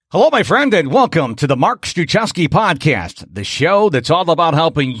Hello, my friend, and welcome to the Mark Struczewski Podcast, the show that's all about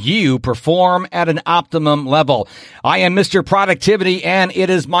helping you perform at an optimum level. I am Mr. Productivity, and it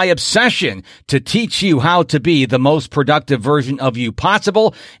is my obsession to teach you how to be the most productive version of you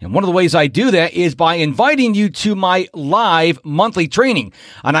possible. And one of the ways I do that is by inviting you to my live monthly training.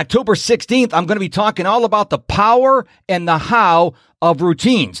 On October 16th, I'm going to be talking all about the power and the how of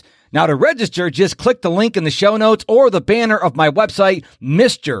routines. Now, to register, just click the link in the show notes or the banner of my website,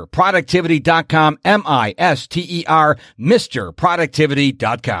 MrProductivity.com, M-I-S-T-E-R,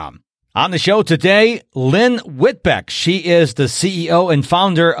 MrProductivity.com. On the show today, Lynn Whitbeck. She is the CEO and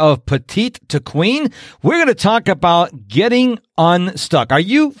founder of Petite to Queen. We're going to talk about getting unstuck. Are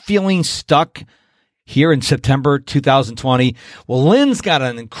you feeling stuck here in September 2020? Well, Lynn's got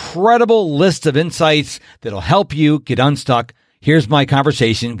an incredible list of insights that'll help you get unstuck. Here's my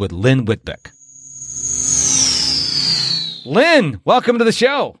conversation with Lynn Whitbeck. Lynn, welcome to the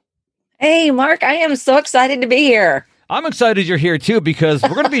show. Hey, Mark, I am so excited to be here. I'm excited you're here too, because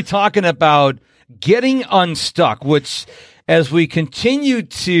we're going to be talking about getting unstuck, which as we continue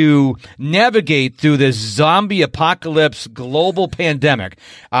to navigate through this zombie apocalypse global pandemic,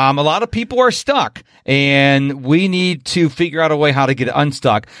 a lot of people are stuck and we need to figure out a way how to get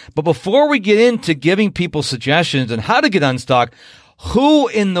unstuck. But before we get into giving people suggestions on how to get unstuck, who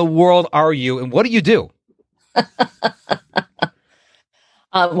in the world are you and what do you do?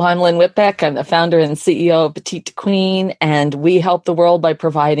 Well, I'm Lynn Whitbeck. I'm the founder and CEO of Petite to Queen, and we help the world by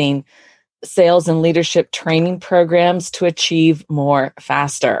providing sales and leadership training programs to achieve more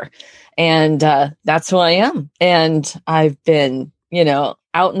faster. And that's who I am. And I've been,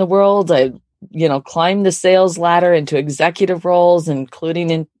 out in the world. I, climbed the sales ladder into executive roles, including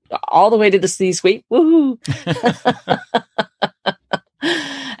in all the way to the C-suite. Woohoo!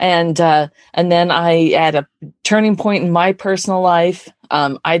 And then I, at a turning point in my personal life,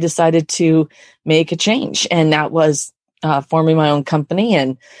 I decided to make a change. And that was forming my own company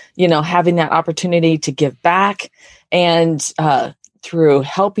and, having that opportunity to give back and through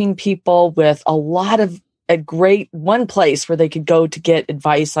helping people with a great one place where they could go to get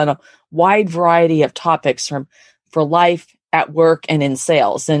advice on a wide variety of topics for life, at work, and in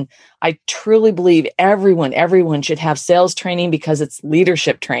sales. And I truly believe everyone should have sales training because it's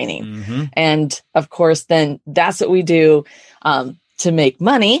leadership training. Mm-hmm. And of course, then that's what we do. To make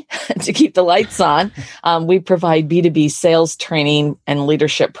money, to keep the lights on, we provide B2B sales training and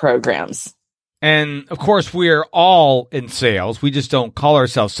leadership programs. And of course, we're all in sales. We just don't call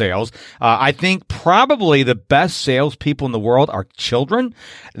ourselves sales. I think probably the best salespeople in the world are children.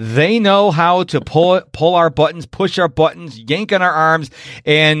 They know how to pull our buttons, push our buttons, yank on our arms.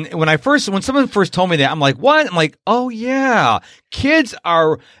 And when someone first told me that, I'm like, what? I'm like, oh yeah. Kids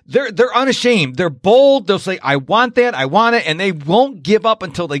they're unashamed. They're bold. They'll say, I want that. I want it. And they won't give up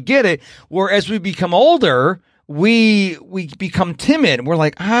until they get it. Whereas we become older, we become timid. We're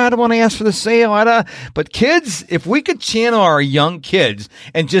like, I don't want to ask for the sale. But kids, if we could channel our young kids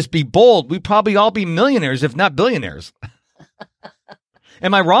and just be bold, we'd probably all be millionaires, if not billionaires.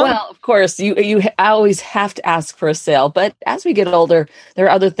 Am I wrong? Well, of course, you always have to ask for a sale. But as we get older, there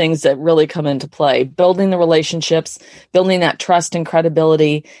are other things that really come into play. Building the relationships, building that trust and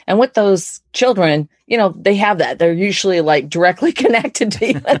credibility. And with those children, they have that. They're usually like directly connected to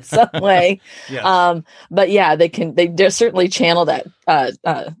you in some way. Yes. But yeah, they just certainly channel that.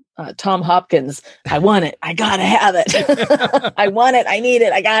 Tom Hopkins, I want it. I gotta have it. I want it. I need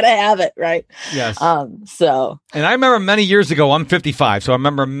it. I gotta have it. Right. Yes. And I remember many years ago, I'm 55. So I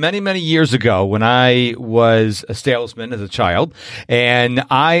remember many years ago when I was a salesman as a child, and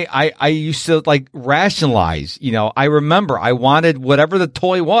I used to like rationalize, I remember I wanted whatever the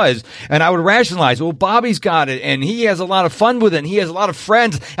toy was, and I would rationalize, well, Bobby's got it and he has a lot of fun with it and he has a lot of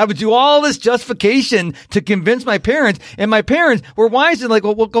friends. I would do all this justification to convince my parents, and my parents were wise and like,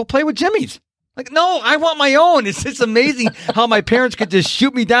 well, we'll go play with Jimmy's. Like, no, I want my own. It's just amazing how my parents could just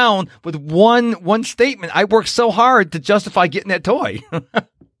shoot me down with one statement. I worked so hard to justify getting that toy.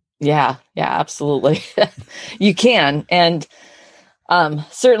 Yeah, absolutely. You can. And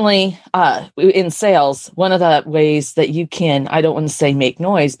certainly in sales, one of the ways that you can, I don't want to say make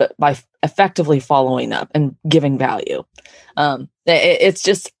noise, but by effectively following up and giving value. It's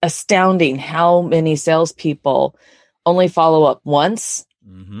just astounding how many salespeople only follow up once.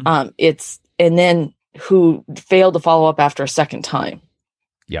 Mm-hmm. And then who fail to follow up after a second time.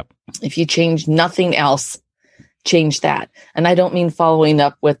 Yep. If you change nothing else, change that. And I don't mean following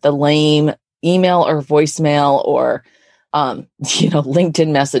up with the lame email or voicemail or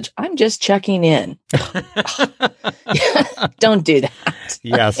LinkedIn message, I'm just checking in. Don't do that.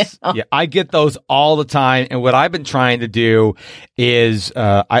 Yes. Yeah. I get those all the time. And what I've been trying to do is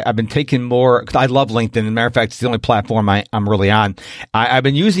I've been taking more, because I love LinkedIn. As a matter of fact, it's the only platform I'm really on. I've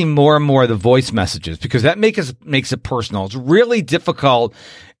been using more and more of the voice messages because that makes it personal. It's really difficult,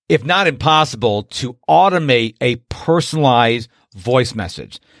 if not impossible, to automate a personalized voice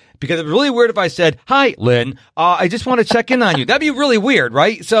message. Because it's really weird if I said, "Hi, Lynn, I just want to check in on you." That'd be really weird,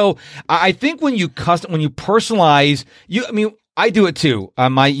 right? So I think when you personalize, I do it too.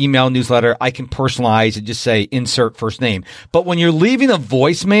 On my email newsletter, I can personalize and just say insert first name. But when you're leaving a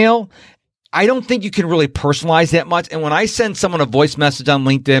voicemail, I don't think you can really personalize that much. And when I send someone a voice message on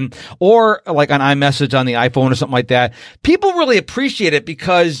LinkedIn or like an iMessage on the iPhone or something like that, people really appreciate it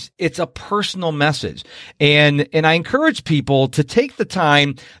because it's a personal message. And I encourage people to take the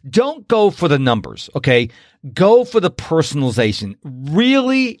time. Don't go for the numbers. Okay. Go for the personalization.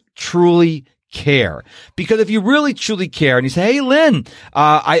 Really, truly care. Because if you really truly care and you say, "Hey, Lynn,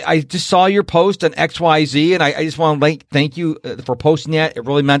 I just saw your post on XYZ and I just want to thank you for posting that. It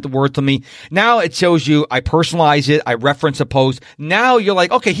really meant the world to me." Now it shows you, I personalize it. I reference a post. Now you're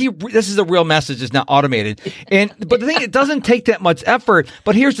like, okay, this is a real message. It's not automated. But the thing, it doesn't take that much effort.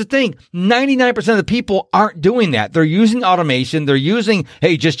 But here's the thing. 99% of the people aren't doing that. They're using automation. They're using,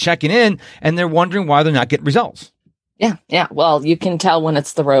 hey, just checking in, and they're wondering why they're not getting results. Yeah. Well, you can tell when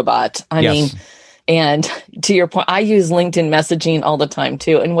it's the robot. I mean, and to your point, I use LinkedIn messaging all the time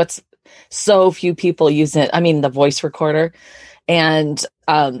too. And what's so few people use it. I mean, the voice recorder. And,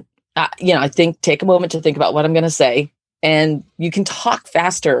 I think take a moment to think about what I'm going to say. And you can talk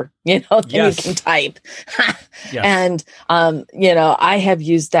faster, than you can type. And, I have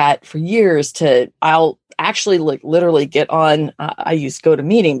used that for years I'll actually literally get on, I use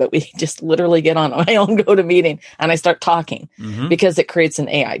GoToMeeting, but we just literally get on my own GoToMeeting and I start talking because it creates an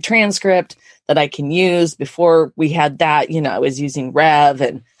AI transcript that I can use. Before we had that, I was using Rev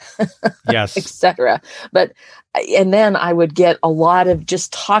and etc. And then I would get a lot of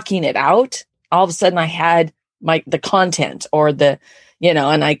just talking it out. All of a sudden I had the content or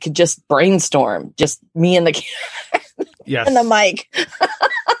and I could just brainstorm, just me and the and the mic.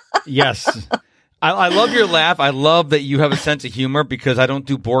 Yes. I love your laugh. I love that you have a sense of humor because I don't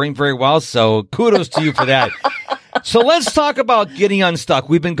do boring very well. So kudos to you for that. So let's talk about getting unstuck.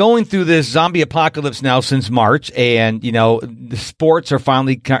 We've been going through this zombie apocalypse now since March, and, the sports are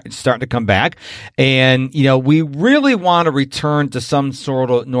finally starting to come back. And, we really want to return to some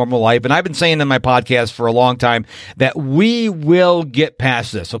sort of normal life. And I've been saying in my podcast for a long time that we will get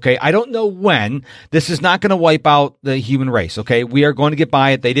past this, okay? I don't know when. This is not going to wipe out the human race, okay? We are going to get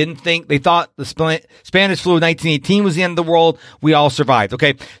by it. They thought the Spanish flu of 1918 was the end of the world. We all survived,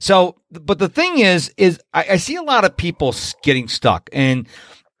 okay? So, but the thing is I see a lot of people getting stuck, and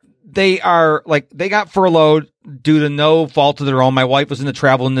they got furloughed due to no fault of their own. My wife was in the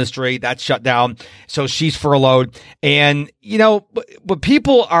travel industry. That's shut down. So she's furloughed. And, but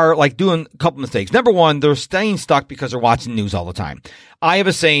people are doing a couple mistakes. Number one, they're staying stuck because they're watching news all the time. I have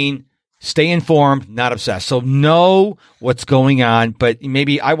a saying, stay informed, not obsessed. So know what's going on, but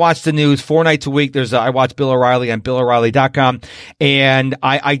maybe I watch the news 4 nights a week. I watch Bill O'Reilly on BillO'Reilly.com, and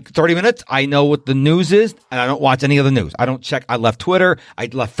I 30 minutes, I know what the news is, and I don't watch any of the news. I don't check. I left Twitter. I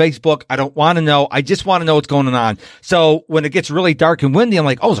left Facebook. I don't want to know. I just want to know what's going on. So when it gets really dark and windy, I'm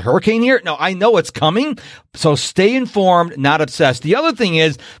like, oh, is a hurricane here? No, I know it's coming. So stay informed, not obsessed. The other thing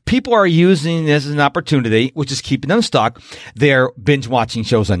is people are using this as an opportunity, which is keeping them stuck. They're binge watching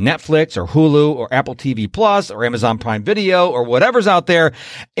shows on Netflix or Hulu or Apple TV Plus or Amazon Prime Video or whatever's out there.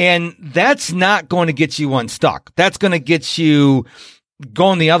 And that's not going to get you unstuck. That's going to get you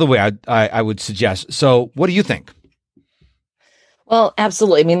going the other way, I would suggest. So what do you think? Well,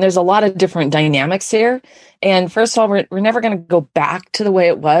 absolutely. I mean, there's a lot of different dynamics here. And first of all, we're never going to go back to the way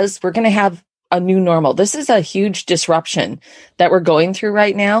it was. We're going to have a new normal. This is a huge disruption that we're going through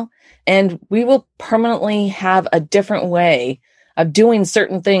right now. And we will permanently have a different way of doing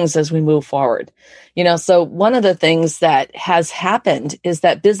certain things as we move forward. So one of the things that has happened is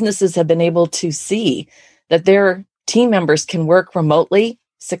that businesses have been able to see that their team members can work remotely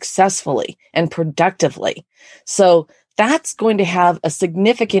successfully and productively. So that's going to have a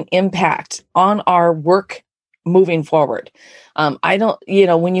significant impact on our work moving forward.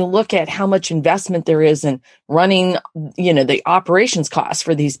 When you look at how much investment there is in running, the operations costs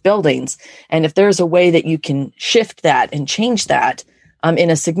for these buildings, and if there's a way that you can shift that and change that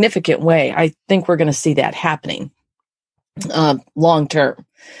in a significant way, I think we're going to see that happening long term.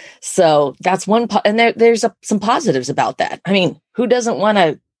 So that's one, and there's some positives about that. I mean, who doesn't want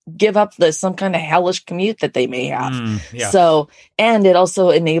to give up some kind of hellish commute that they may have. Yeah. So, and it also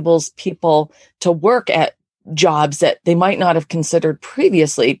enables people to work at jobs that they might not have considered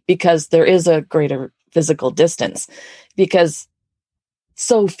previously because there is a greater physical distance, because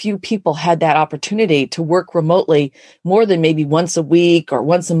so few people had that opportunity to work remotely more than maybe once a week or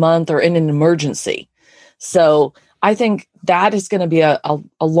once a month or in an emergency. So I think that is going to be a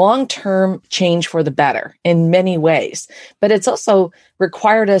long-term change for the better in many ways. But it's also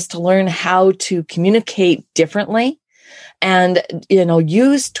required us to learn how to communicate differently and,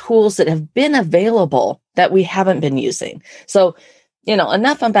 use tools that have been available that we haven't been using. So,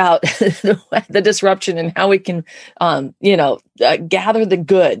 enough about the disruption and how we can, gather the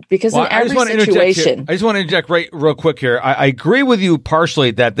good, because in every situation. I just want to interject real quick here. I agree with you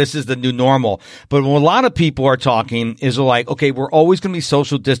partially that this is the new normal, but when a lot of people are talking is like, okay, we're always going to be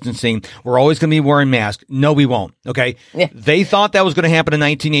social distancing. We're always going to be wearing masks. No, we won't. Okay. Yeah. They thought that was going to happen in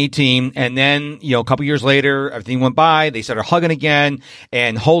 1918. And then, a couple years later, everything went by. They started hugging again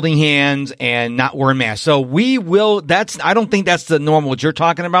and holding hands and not wearing masks. So I don't think that's the normal what you're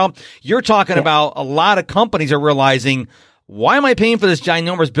talking about. You're talking about a lot of companies are realizing, why am I paying for this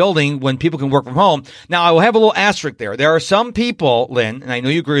ginormous building when people can work from home? Now, I will have a little asterisk there. There are some people, Lynn, and I know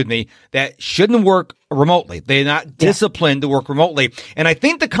you agree with me, that shouldn't work remotely. They're not disciplined to work remotely. And I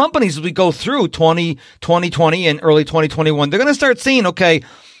think the companies, as we go through 2020 and early 2021, they're going to start seeing, okay,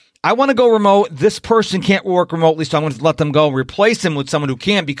 I want to go remote. This person can't work remotely, so I'm going to let them go and replace them with someone who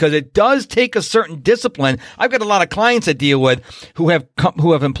can, because it does take a certain discipline. I've got a lot of clients I deal with who have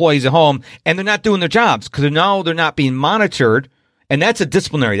employees at home, and they're not doing their jobs because they're not being monitored. And that's a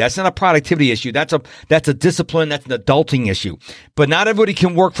disciplinary. That's not a productivity issue. That's a discipline. That's an adulting issue. But not everybody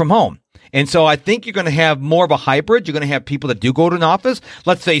can work from home. And so I think you're going to have more of a hybrid. You're going to have people that do go to an office.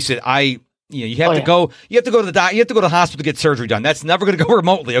 Let's face it. You have to go to the hospital to get surgery done. That's never going to go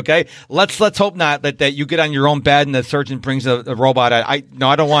remotely. Okay. Let's hope not that you get on your own bed and the surgeon brings a robot. I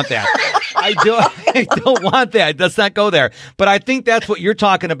don't want that. I don't want that. Let's not go there. But I think that's what you're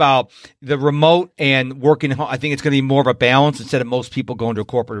talking about. The remote and working home. I think it's going to be more of a balance instead of most people going to a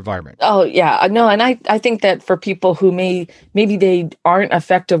corporate environment. Oh yeah. No. And I think that for people who maybe they aren't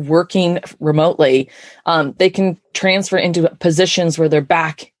effective working remotely, they can transfer into positions where they're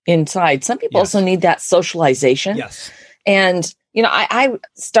back inside. Some people also need that socialization. Yes. And, I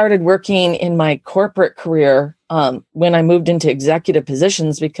started working in my corporate career when I moved into executive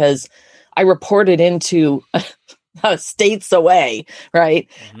positions because I reported into states away, right?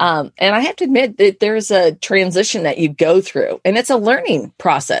 Mm-hmm. And I have to admit that there's a transition that you go through, and it's a learning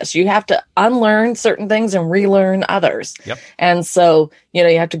process. You have to unlearn certain things and relearn others. Yep. And so, you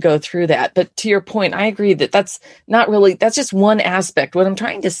have to go through that. But to your point, I agree that that's just one aspect. What I'm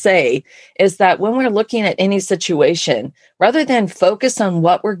trying to say is that when we're looking at any situation, rather than focus on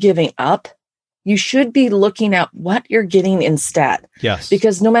what we're giving up, you should be looking at what you're getting instead. Yes.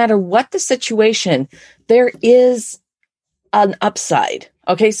 Because no matter what the situation, there is an upside.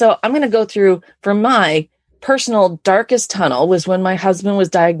 Okay. So I'm going to go through, for my personal darkest tunnel was when my husband was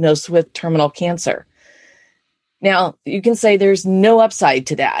diagnosed with terminal cancer. Now you can say there's no upside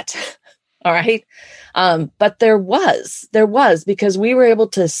to that. All right. But there was, because we were able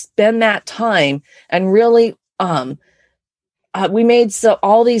to spend that time and really, we made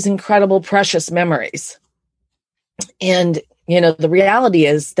all these incredible, precious memories. And, the reality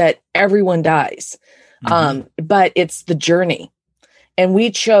is that everyone dies, but it's the journey. And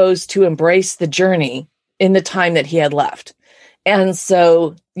we chose to embrace the journey in the time that he had left. And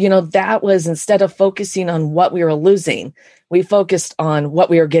so, that was, instead of focusing on what we were losing, we focused on what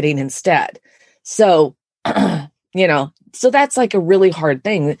we were getting instead. So, so that's like a really hard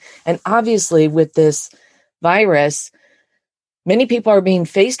thing. And obviously with this virus, many people are being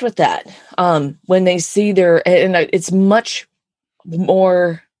faced with that when they see and it's much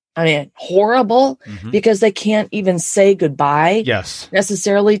more, horrible because they can't even say goodbye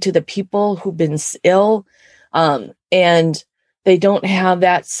necessarily to the people who've been ill. And they don't have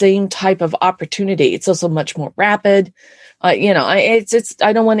that same type of opportunity. It's also much more rapid. I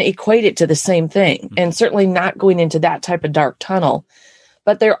don't want to equate it to the same thing, and certainly not going into that type of dark tunnel.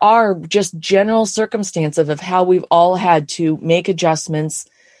 But there are just general circumstances of how we've all had to make adjustments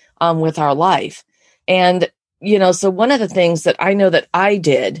with our life. And, so one of the things that I know that I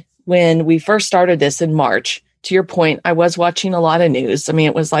did when we first started this in March, to your point, I was watching a lot of news.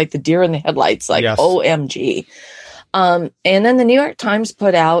 It was like the deer in the headlights, like OMG. And then the New York Times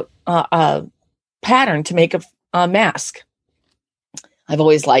put out a pattern to make a mask. I've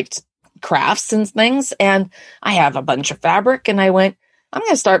always liked crafts and things, and I have a bunch of fabric, and I went, I'm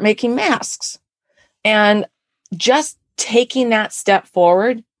going to start making masks. And just taking that step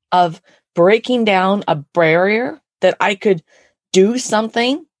forward of breaking down a barrier that I could do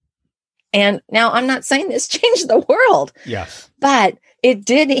something. And now I'm not saying this changed the world. Yes. But it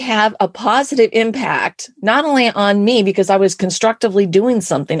did have a positive impact, not only on me because I was constructively doing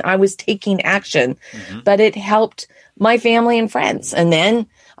something, I was taking action, but it helped my family and friends. And then,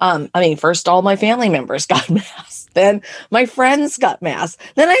 first all my family members got masks. Then my friends got masks.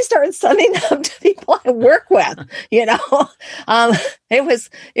 Then I started sending them to people I work with, it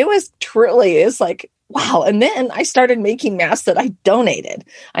was truly, it's like, wow. And then I started making masks that I donated.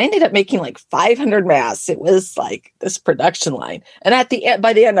 I ended up making like 500 masks. It was like this production line. And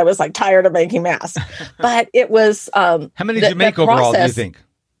by the end, I was like tired of making masks, but it was, how many did you make overall, do you think?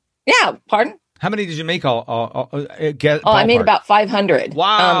 Yeah. Pardon? How many did you make I made about 500.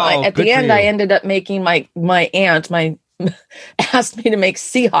 Wow. At the end, I ended up making my aunt, asked me to make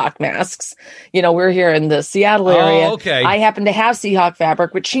Seahawk masks. We're here in the Seattle area. Oh, okay. I happened to have Seahawk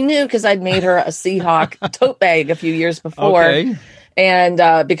fabric, which she knew because I'd made her a Seahawk tote bag a few years before. Okay.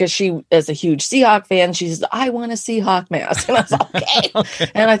 And because she is a huge Seahawk fan, she says, I want a Seahawk mask. And I was like, okay.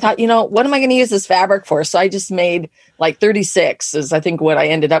 Okay. And I thought, what am I going to use this fabric for? So I just made like 36 is I think what I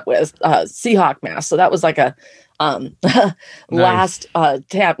ended up with, Seahawk mask. So that was like a last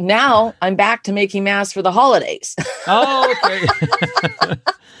tap. Now I'm back to making masks for the holidays. Oh, okay.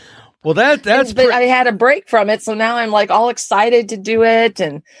 Well, that's but I had a break from it. So now I'm like all excited to do it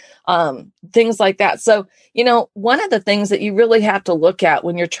and things like that. So, one of the things that you really have to look at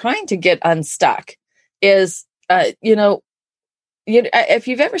when you're trying to get unstuck is, if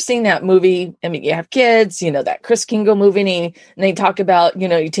you've ever seen that movie, you have kids, that Chris Kingle movie, and they talk about,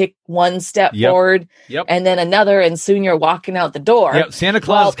 you take one step forward and then another, and soon you're walking out the door. Yep. Santa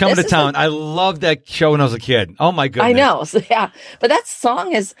Claus is coming to town. I loved that show when I was a kid. Oh my goodness. I know. So, yeah. But that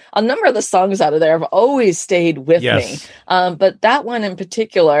song a number of the songs out of there have always stayed with me. But that one in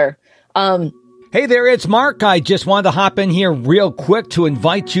particular, hey there, it's Mark. I just wanted to hop in here real quick to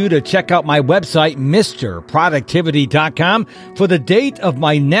invite you to check out my website, MrProductivity.com, for the date of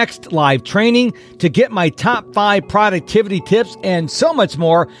my next live training to get my top 5 productivity tips and so much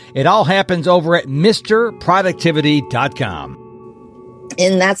more. It all happens over at MrProductivity.com.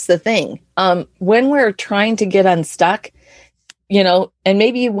 And that's the thing. When we're trying to get unstuck, and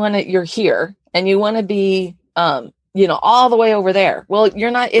maybe you're here and you want to be, all the way over there. Well,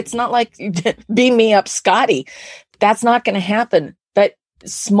 it's not like beam me up, Scotty. That's not going to happen. But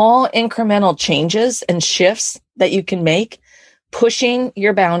small incremental changes and shifts that you can make, pushing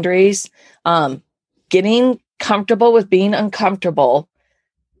your boundaries, getting comfortable with being uncomfortable,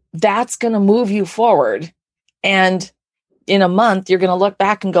 that's going to move you forward. And in a month, you're going to look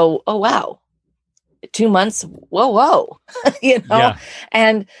back and go, oh, wow. 2 months, whoa, Yeah.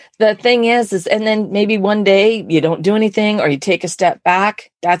 And the thing is, and then maybe one day you don't do anything or you take a step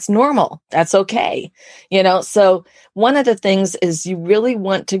back. That's normal. That's okay. So one of the things is you really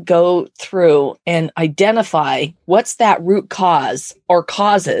want to go through and identify what's that root cause or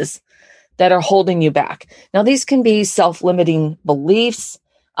causes that are holding you back. Now, these can be self-limiting beliefs.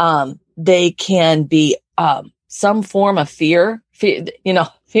 They can be some form of fear.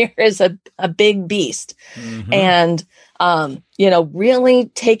 Fear is a big beast. And,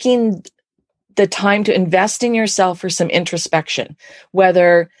 really taking the time to invest in yourself for some introspection,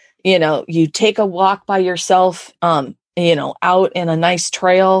 whether, you take a walk by yourself, out in a nice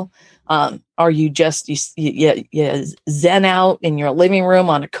trail, or you just, you zen out in your living room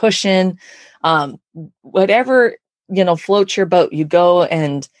on a cushion, whatever, floats your boat, you go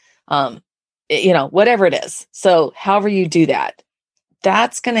and, whatever it is. So however you do that,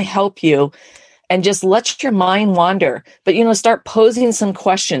 that's going to help you, and just let your mind wander, but, start posing some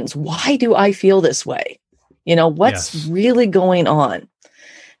questions. Why do I feel this way? What's really going on?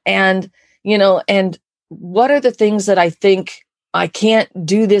 And, and what are the things that I think I can't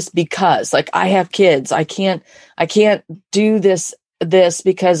do this because, like, I have kids. I can't do this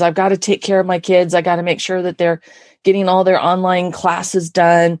because I've got to take care of my kids. I got to make sure that they're getting all their online classes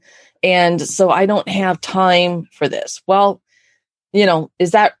done. And so I don't have time for this. Well,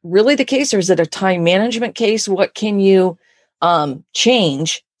 is that really the case, or is it a time management case? What can you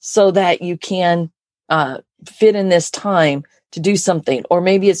change so that you can fit in this time to do something? Or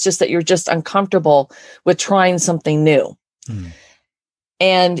maybe it's just that you're just uncomfortable with trying something new.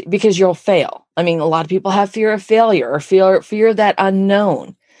 And because you'll fail. A lot of people have fear of failure or fear of that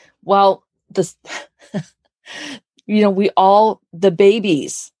unknown. Well, the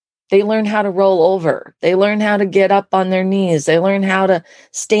babies, they learn how to roll over. They learn how to get up on their knees. They learn how to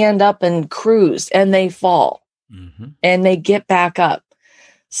stand up and cruise, and they fall and they get back up.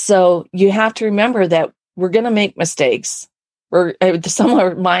 So you have to remember that we're going to make mistakes. Some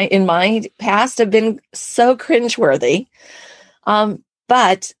of in my past have been so cringeworthy.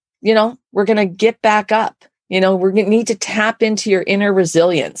 But, we're going to get back up. We're going to need to tap into your inner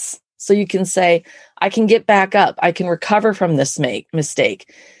resilience. So you can say, I can get back up. I can recover from this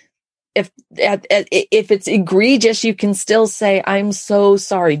mistake. If it's egregious, you can still say, I'm so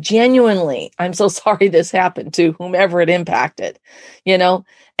sorry. Genuinely, I'm so sorry this happened to whomever it impacted,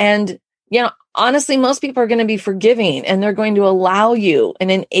 and, honestly, most people are going to be forgiving, and they're going to allow you and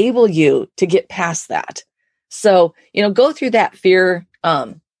enable you to get past that. So, go through that fear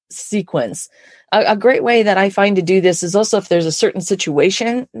sequence. A great way that I find to do this is also if there's a certain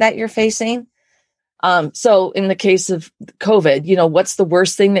situation that you're facing. So in the case of COVID, what's the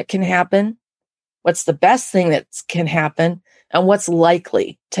worst thing that can happen? What's the best thing that can happen? And what's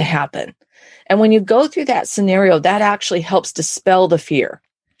likely to happen? And when you go through that scenario, that actually helps dispel the fear.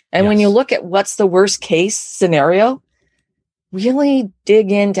 And when you look at what's the worst case scenario, really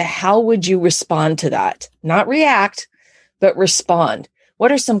dig into how would you respond to that? Not react, but respond.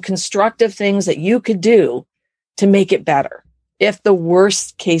 What are some constructive things that you could do to make it better if the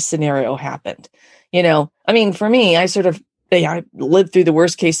worst case scenario happened? For me, I lived through the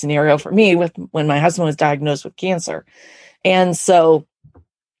worst case scenario for me when my husband was diagnosed with cancer. And so,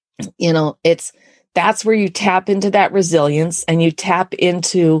 that's where you tap into that resilience and you tap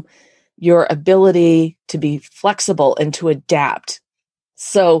into your ability to be flexible and to adapt.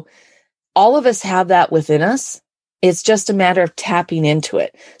 So all of us have that within us. It's just a matter of tapping into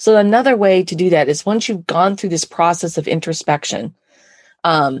it. So another way to do that is once you've gone through this process of introspection,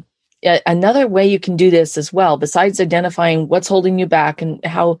 another way you can do this as well, besides identifying what's holding you back and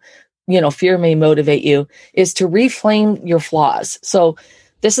how, fear may motivate you, is to reframe your flaws. So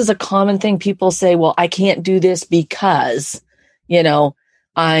this is a common thing. People say, well, I can't do this because,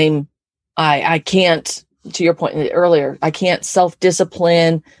 I can't, to your point earlier, I can't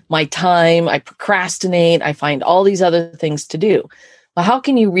self-discipline my time. I procrastinate. I find all these other things to do. Well, how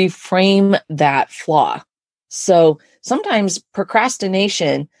can you reframe that flaw? So sometimes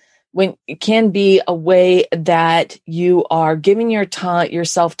procrastination when it can be a way that you are giving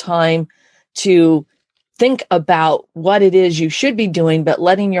yourself time to think about what it is you should be doing, but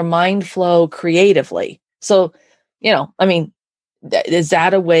letting your mind flow creatively. So, is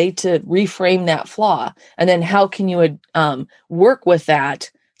that a way to reframe that flaw? And then how can you work with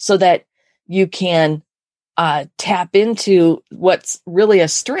that so that you can tap into what's really a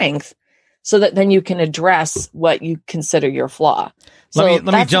strength so that then you can address what you consider your flaw? So let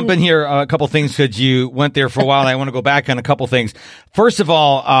me jump in here a couple things because you went there for a while. And I want to go back on a couple things. First of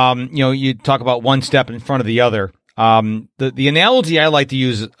all, you talk about one step in front of the other. The analogy I like to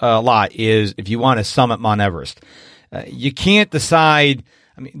use a lot is if you want to summit Mount Everest. You can't decide.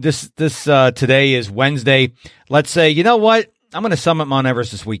 This today is Wednesday. Let's say, you know what? I'm going to summit Mount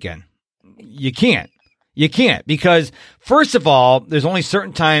Everest this weekend. You can't because first of all, there's only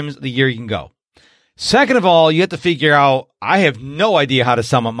certain times of the year you can go. Second of all, you have to figure out, I have no idea how to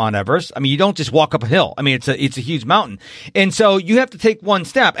summit Mount Everest. You don't just walk up a hill. It's a huge mountain. And so you have to take one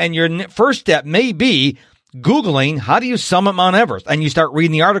step, and your first step may be Googling, how do you summit Mount Everest? And you start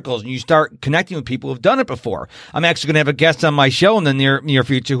reading the articles and you start connecting with people who've done it before. I'm actually going to have a guest on my show in the near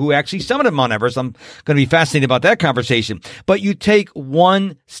future who actually summited Mount Everest. I'm going to be fascinated about that conversation. But you take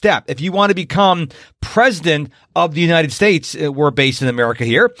one step. If you want to become president of the United States, we're based in America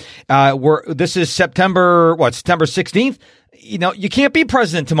here. This is September 16th. You can't be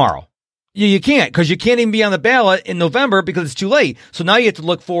president tomorrow. You can't, because you can't even be on the ballot in November because it's too late. So now you have to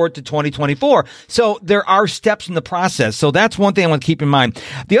look forward to 2024. So there are steps in the process. So that's one thing I want to keep in mind.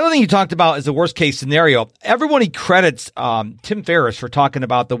 The other thing you talked about is the worst case scenario. Everybody credits Tim Ferriss for talking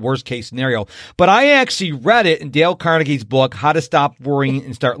about the worst case scenario. But I actually read it in Dale Carnegie's book, How to Stop Worrying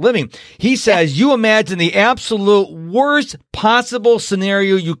and Start Living. He says, you imagine the absolute worst possible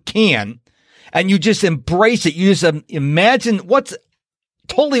scenario you can, and you just embrace it. You just imagine what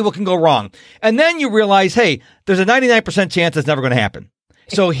can go wrong. And then you realize, hey, there's a 99% chance that's never going to happen.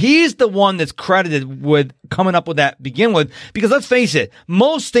 So he's the one that's credited with coming up with that to begin with, because let's face it,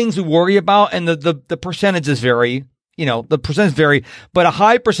 most things we worry about, and the percentages vary, but a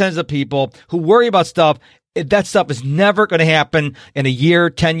high percentage of people who worry about stuff, that stuff is never going to happen in a year,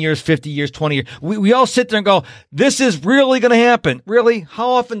 10 years, 50 years, 20 years. We all sit there and go, this is really going to happen. Really?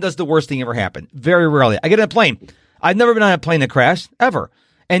 How often does the worst thing ever happen? Very rarely. I get on a plane. I've never been on a plane that crashed, ever.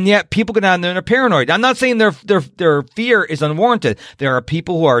 And yet people get on there and they're paranoid. I'm not saying their fear is unwarranted. There are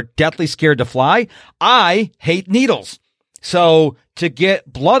people who are deathly scared to fly. I hate needles. So to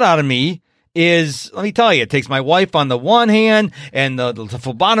get blood out of me is, let me tell you, it takes my wife on the one hand and the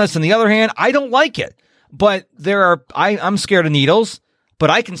phlebotomist on the other hand. I don't like it. But I'm scared of needles, but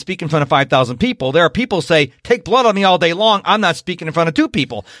I can speak in front of 5,000 people. There are people say, take blood on me all day long. I'm not speaking in front of 2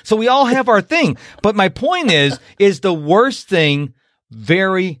 people. So we all have our thing. But my point is the worst thing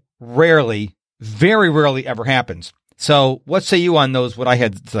very rarely ever happens. So what say you on those, what I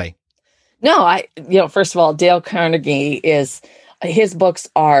had to say? No, first of all, Dale Carnegie his books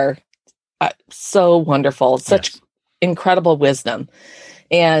are so wonderful, such incredible wisdom.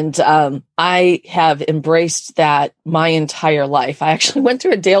 And I have embraced that my entire life. I actually went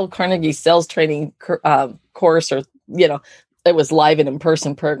through a Dale Carnegie sales training course, or, it was live and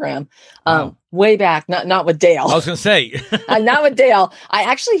in-person program way back, not with Dale. I was going to say. Not with Dale. I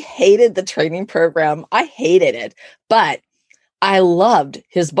actually hated the training program. I hated it, but I loved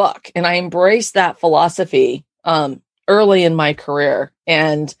his book, and I embraced that philosophy early in my career.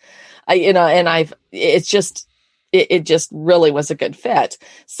 And it just really was a good fit.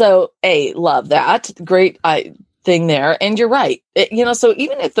 So love that. Great thing there. And you're right. So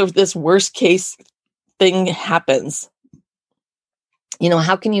even if this worst case thing happens,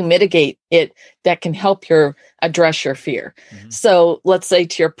 how can you mitigate it that can help address your fear? Mm-hmm. So let's say,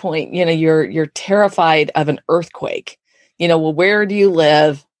 to your point, you're terrified of an earthquake. Well, where do you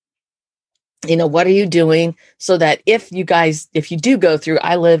live? What are you doing so that if you do go through,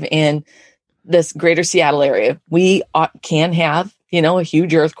 I live in this greater Seattle area, we can have, a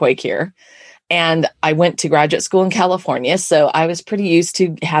huge earthquake here. And I went to graduate school in California, so I was pretty used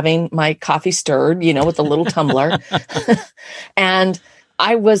to having my coffee stirred, with a little tumbler. And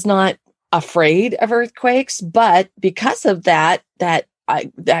I was not afraid of earthquakes, but because of that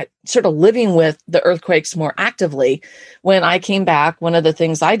sort of living with the earthquakes more actively, when I came back, one of the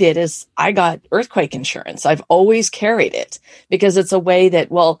things I did is I got earthquake insurance. I've always carried it because it's a way that,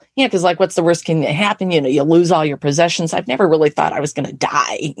 because what's the worst can happen? You lose all your possessions. I've never really thought I was going to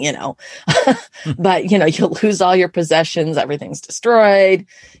die, but you lose all your possessions. Everything's destroyed,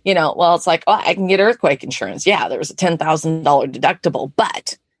 it's like, I can get earthquake insurance. Yeah, there was a $10,000 deductible,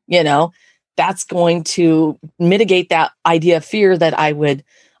 but, that's going to mitigate that idea of fear that I would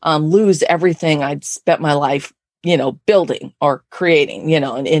lose everything I'd spent my life, building or creating,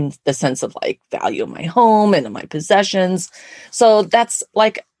 in the sense of value of my home and of my possessions. So that's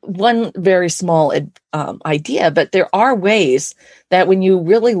one very small idea, but there are ways that when you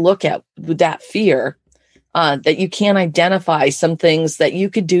really look at that fear, that you can identify some things that you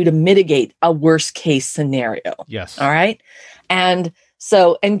could do to mitigate a worst case scenario. Yes. All right. And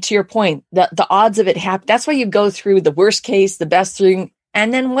to your point, the odds of it happen, that's why you go through the worst case, the best thing,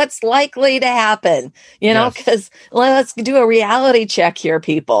 and then what's likely to happen, because let's do a reality check here,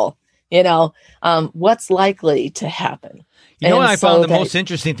 people, what's likely to happen. What I found the most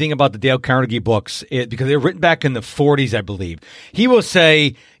interesting thing about the Dale Carnegie books, because they were written back in the 40s, I believe. He will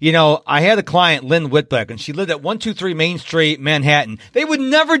say, I had a client, Lynn Whitbeck, and she lived at 123 Main Street, Manhattan. They would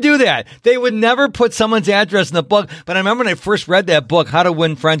never do that. They would never put someone's address in the book. But I remember when I first read that book, How to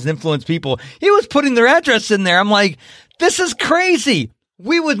Win Friends and Influence People, he was putting their address in there. I'm like, this is crazy.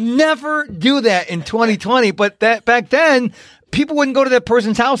 We would never do that in 2020. But that back then, people wouldn't go to that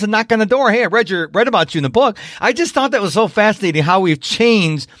person's house and knock on the door. Hey, I read about you in the book. I just thought that was so fascinating how we've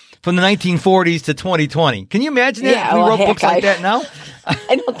changed from the 1940s to 2020. Can you imagine that? Yeah, we wrote books like that now?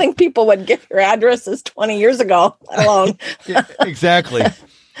 I don't think people would give their addresses 20 years ago alone. Yeah, exactly.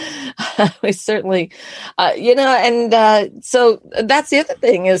 We certainly, so that's the other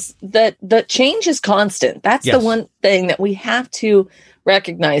thing is that the change is constant. That's the one thing that we have to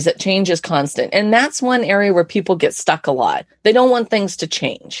recognize, that change is constant. And that's one area where people get stuck a lot. They don't want things to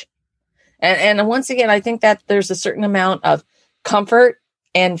change. And once again, I think that there's a certain amount of comfort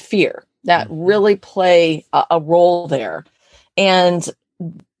and fear that really play a role there. And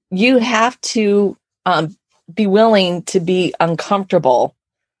you have to be willing to be uncomfortable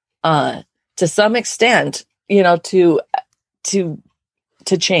to some extent, to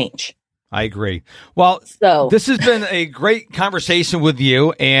change. I agree. Well, this has been a great conversation with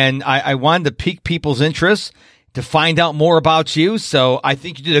you, and I wanted to pique people's interest to find out more about you. So I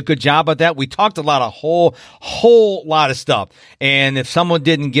think you did a good job of that. We talked a whole lot of stuff. And if someone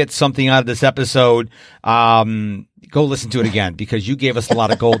didn't get something out of this episode, go listen to it again, because you gave us a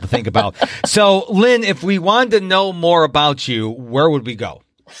lot of gold to think about. So, Lynn, if we wanted to know more about you, where would we go?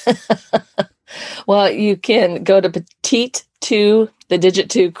 Well, you can go to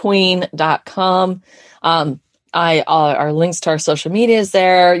petite2queen.com. Our links to our social media is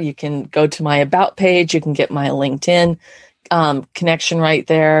there. You can go to my about page. You can get my LinkedIn connection right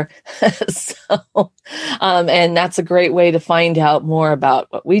there. And that's a great way to find out more about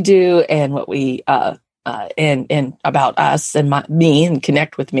what we do and what we and about us and me and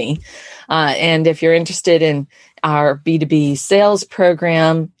connect with me. And if you're interested in our B2B sales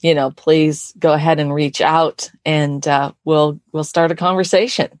program, please go ahead and reach out, and we'll start a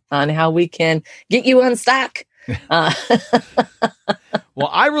conversation on how we can get you unstuck. Well,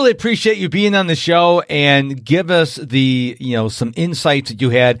 I really appreciate you being on the show and give us the, some insights that you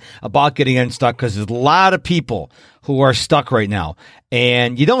had about getting unstuck, because there's a lot of people who are stuck right now,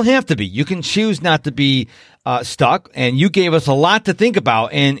 and you don't have to be. You can choose not to be stuck, and you gave us a lot to think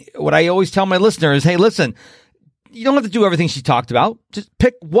about. And what I always tell my listeners, hey, listen, you don't have to do everything she talked about. Just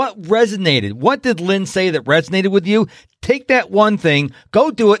pick what resonated. What did Lynn say that resonated with you? Take that one thing,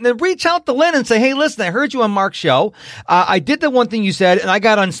 go do it, and then reach out to Lynn and say, hey, listen, I heard you on Mark's show. I did the one thing you said, and I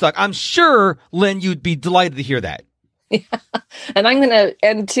got unstuck. I'm sure, Lynn, you'd be delighted to hear that. Yeah. And I'm going to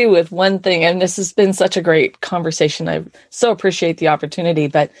end too with one thing. And this has been such a great conversation. I so appreciate the opportunity,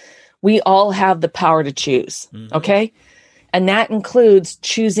 but we all have the power to choose. Mm-hmm. Okay. And that includes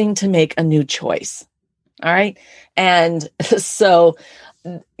choosing to make a new choice. All right. And so,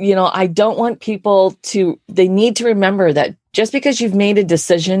 I don't want people they need to remember that just because you've made a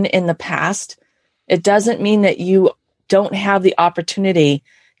decision in the past, it doesn't mean that you don't have the opportunity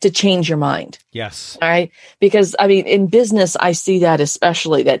to change your mind. Yes. All right. Because in business, I see that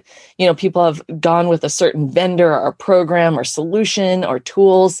especially that, people have gone with a certain vendor or program or solution or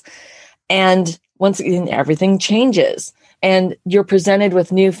tools. And once again, everything changes and you're presented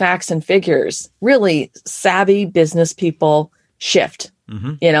with new facts and figures. Really savvy business people shift,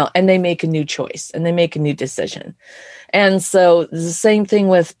 and they make a new choice and they make a new decision. And so the same thing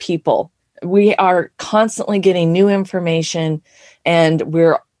with people. We are constantly getting new information, and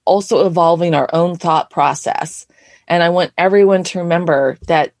we're also evolving our own thought process. And I want everyone to remember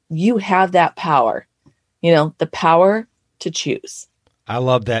that you have that power, the power to choose. I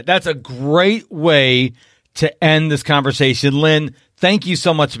love that. That's a great way to end this conversation. Lynn, thank you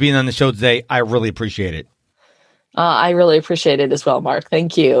so much for being on the show today. I really appreciate it. I really appreciate it as well, Mark.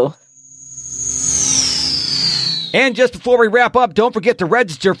 Thank you. And just before we wrap up, don't forget to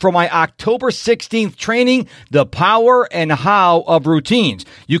register for my October 16th training, The Power and How of Routines.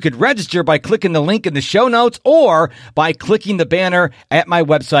 You could register by clicking the link in the show notes or by clicking the banner at my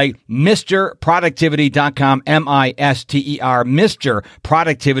website, MrProductivity.com, M-I-S-T-E-R,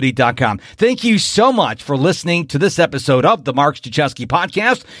 MrProductivity.com. Thank you so much for listening to this episode of the Mark Struczewski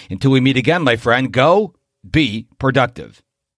Podcast. Until we meet again, my friend, go be productive.